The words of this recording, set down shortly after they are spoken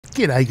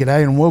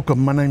G'day and welcome.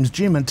 My name's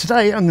Jim and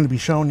today I'm going to be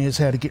showing you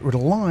how to get rid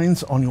of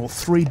lines on your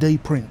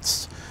 3D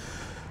prints.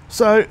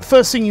 So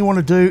first thing you want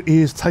to do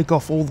is take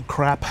off all the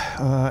crap,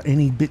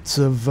 any bits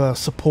of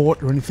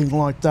support or anything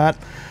like that,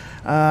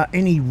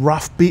 any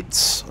rough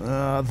bits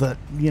that,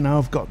 you know,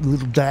 have got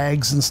little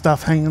dags and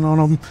stuff hanging on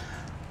them.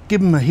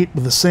 Give them a hit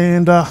with a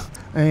sander,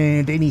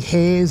 and any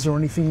hairs or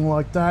anything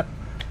like that,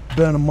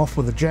 burn them off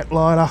with a jet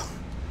lighter.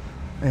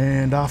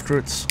 And after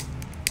it's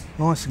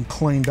nice and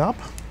cleaned up,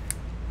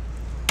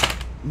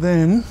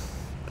 then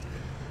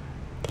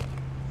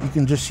you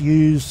can just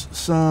use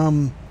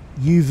some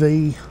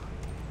UV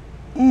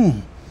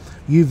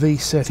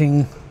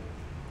setting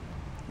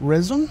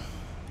resin.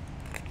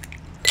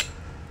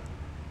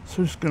 So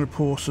I'm just going to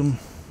pour some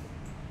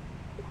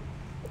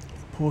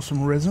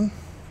resin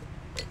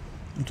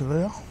into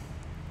there,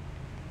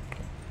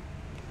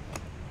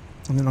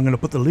 and then I'm going to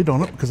put the lid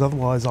on it because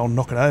otherwise I'll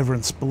knock it over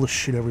and spill the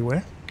shit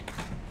everywhere.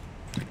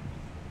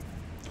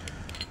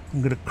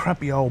 I'm going to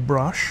crappy old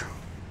brush.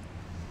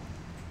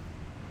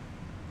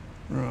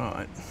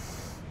 Right,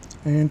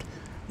 and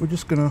we're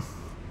just going to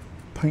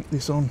paint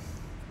this on.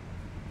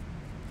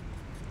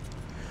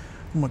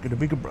 I might get a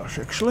bigger brush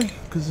actually,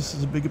 because this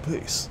is a bigger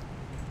piece.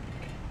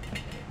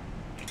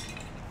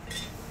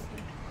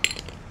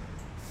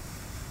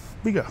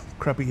 Bigger,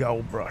 crappy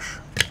old brush.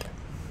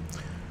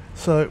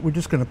 So we're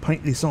just going to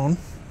paint this on,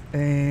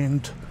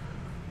 and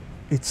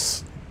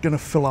it's going to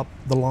fill up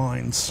the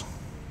lines.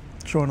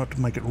 Try not to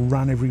make it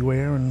run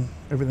everywhere and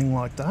everything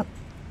like that.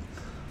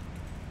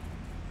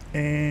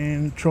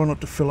 And try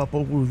not to fill up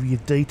all of your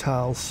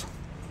details,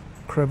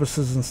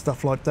 crevices and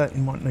stuff like that.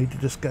 You might need to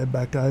just go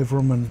back over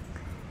them and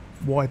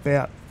wipe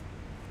out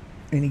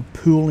any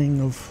pooling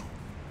of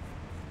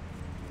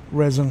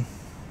resin.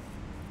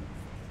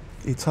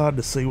 It's hard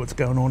to see what's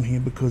going on here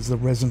because the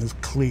resin is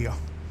clear,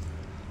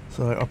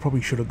 so I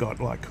probably should have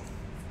got like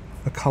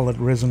a coloured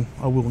resin.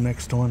 I will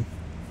next time.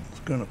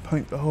 Just going to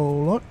paint the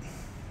whole lot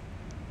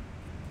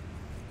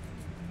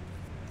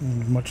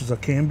as much as I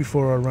can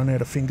before I run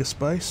out of finger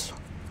space.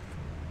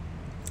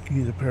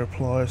 Use a pair of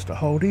pliers to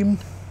hold him.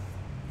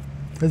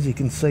 As you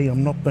can see,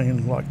 I'm not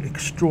being like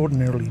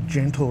extraordinarily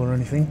gentle or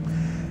anything.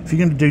 If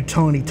you're going to do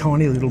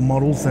tiny little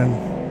models, then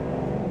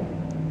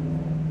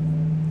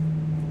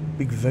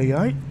big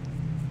V8.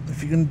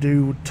 If you're going to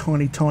do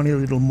tiny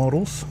little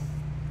models,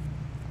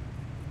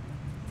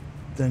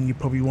 then you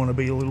probably want to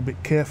be a little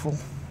bit careful.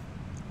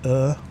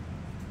 And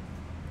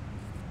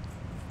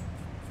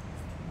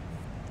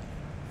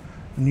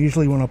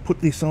usually when I put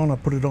this on, I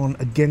put it on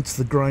against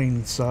the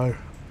grain, so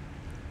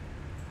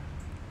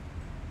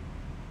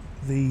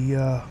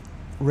the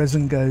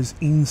resin goes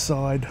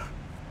inside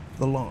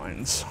the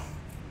lines.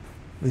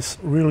 This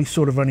really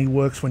sort of only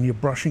works when you're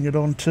brushing it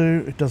on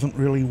too. It doesn't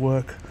really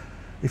work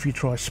if you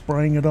try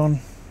spraying it on.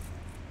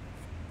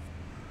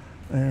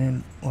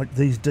 And like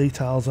these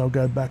details, I'll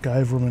go back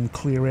over them and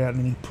clear out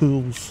any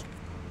pools.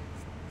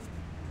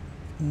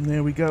 And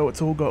there we go,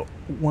 it's all got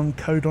one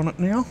coat on it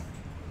now.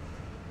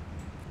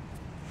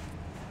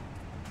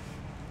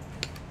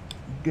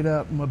 Get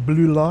out my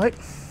blue light.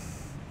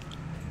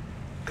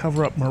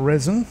 Cover up my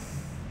resin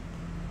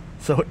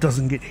so it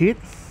doesn't get hit.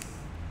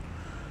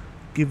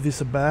 Give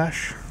this a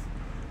bash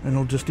and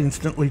it'll just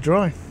instantly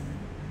dry.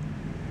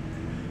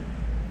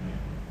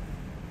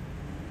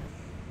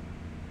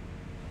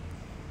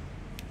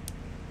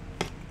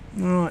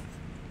 Alright,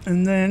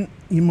 and then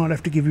you might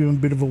have to give him a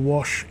bit of a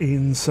wash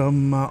in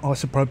some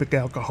isopropyl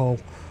alcohol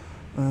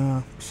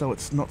so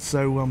it's not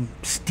so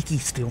sticky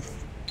still.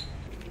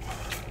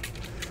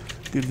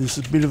 Give this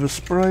a bit of a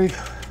spray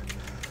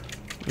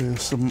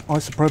with some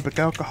isopropyl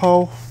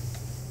alcohol,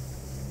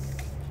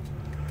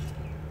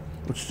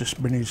 which just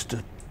managed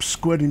to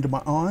squirt into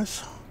my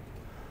eyes.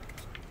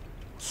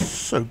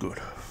 So good.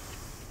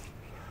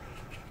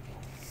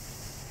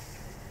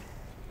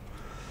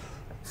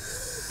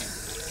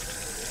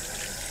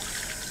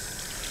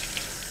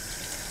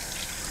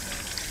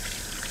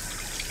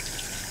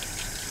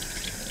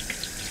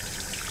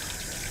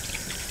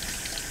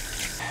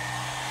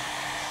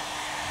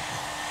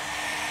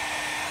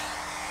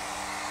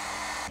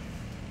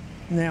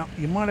 Now,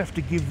 you might have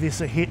to give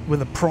this a hit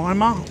with a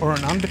primer or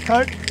an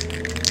undercoat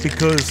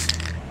because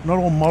not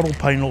all model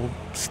paint will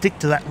stick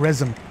to that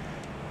resin.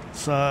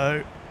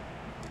 So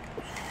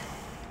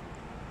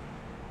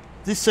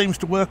this seems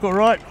to work all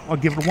right. I'll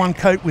give it one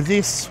coat with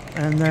this,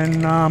 and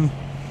then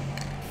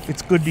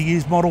it's good to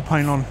use model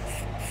paint on.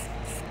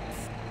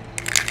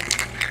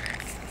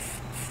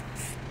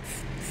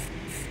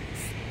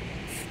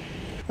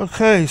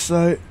 Okay,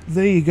 so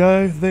there you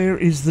go. There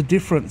is the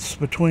difference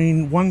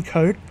between one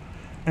coat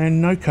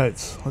and no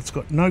coats. It's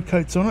got no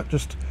coats on it,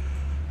 just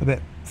about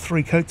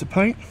 3 coats of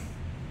paint,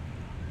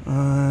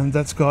 and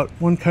that's got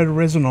 1 coat of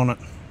resin on it.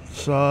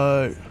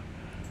 So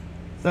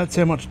that's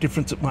how much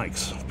difference it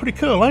makes. Pretty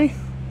cool, eh?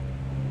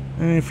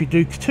 And if you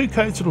do 2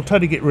 coats, it'll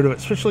totally get rid of it,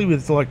 especially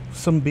with like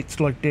some bits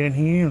like down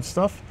here and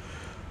stuff,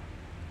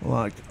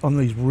 like on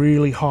these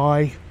really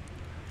high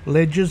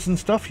ledges and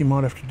stuff. You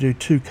might have to do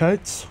 2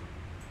 coats.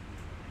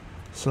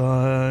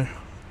 So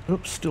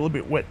Oops, still a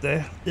bit wet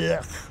there.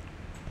 Ugh.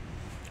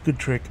 Good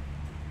trick.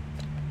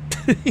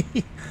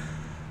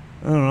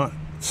 Alright,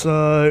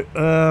 so,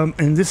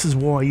 and this is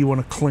why you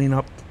want to clean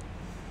up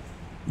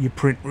your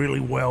print really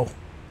well.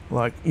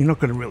 Like, you're not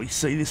going to really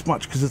see this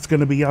much because it's going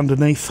to be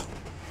underneath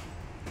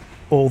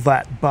all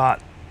that,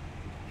 but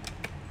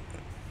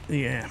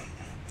yeah,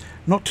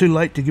 not too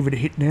late to give it a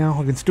hit now.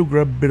 I can still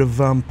grab a bit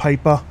of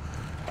paper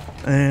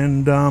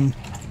and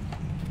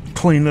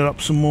clean it up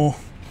some more.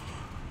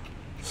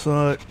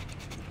 So,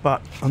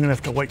 but I'm going to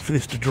have to wait for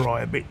this to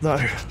dry a bit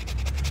though.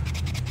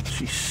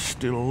 She's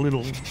still a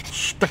little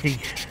sticky.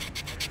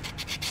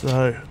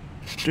 So,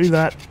 do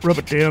that, rub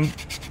it down,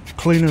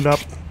 clean it up,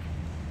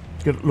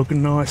 get it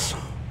looking nice,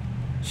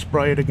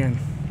 spray it again,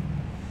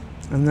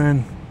 and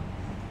then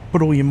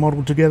put all your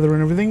model together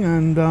and everything,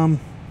 and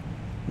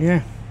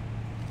yeah,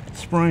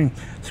 spraying.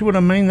 See what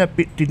I mean? That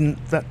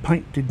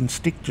paint didn't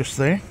stick just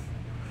there.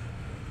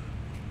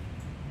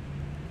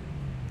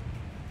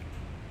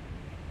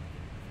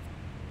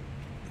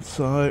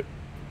 So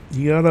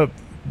you gotta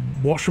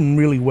wash them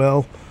really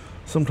well.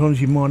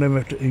 Sometimes you might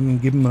have to even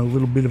give them a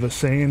little bit of a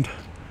sand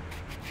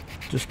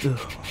just to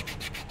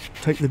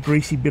take the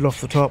greasy bit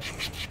off the top.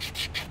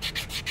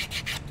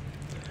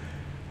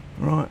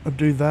 Right, I'll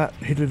do that,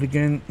 hit it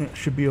again, that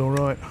should be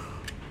alright.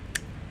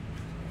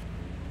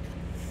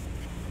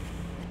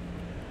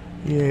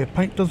 Yeah,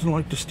 paint doesn't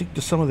like to stick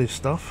to some of this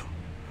stuff,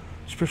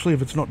 especially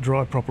if it's not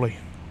dry properly.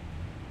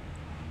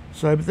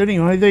 So, but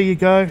anyway, there you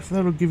go,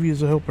 that'll give you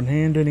as a helping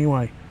hand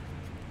anyway.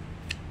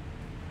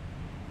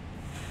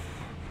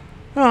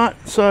 Alright,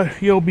 so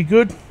you'll be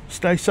good,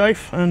 stay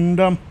safe, and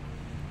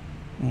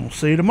we'll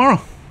see you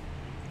tomorrow.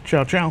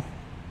 Ciao, ciao.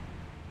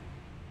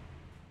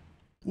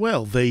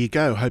 Well, there you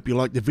go. Hope you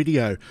liked the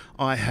video.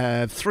 I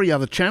have 3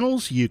 other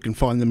channels. You can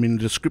find them in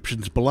the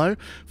descriptions below.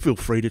 Feel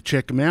free to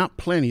check them out.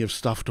 Plenty of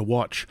stuff to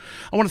watch.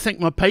 I want to thank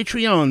my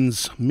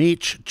Patreons,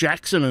 Mitch,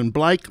 Jackson and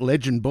Blake,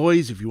 legend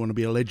boys. If you want to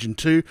be a legend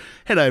too,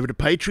 head over to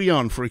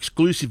Patreon for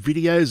exclusive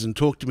videos and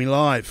talk to me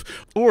live.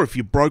 Or if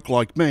you're broke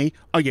like me,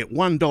 I get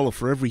 $1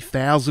 for every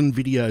 1,000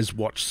 videos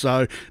watched.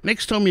 So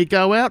next time you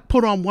go out,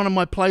 put on one of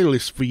my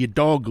playlists for your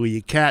dog or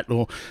your cat,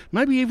 or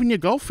maybe even your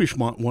goldfish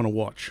might want to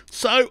watch.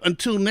 So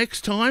until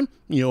next time,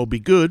 you'll be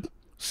good,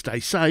 stay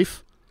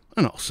safe,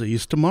 and I'll see you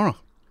tomorrow.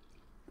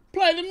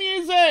 Play the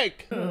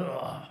music!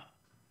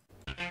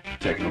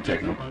 Techno.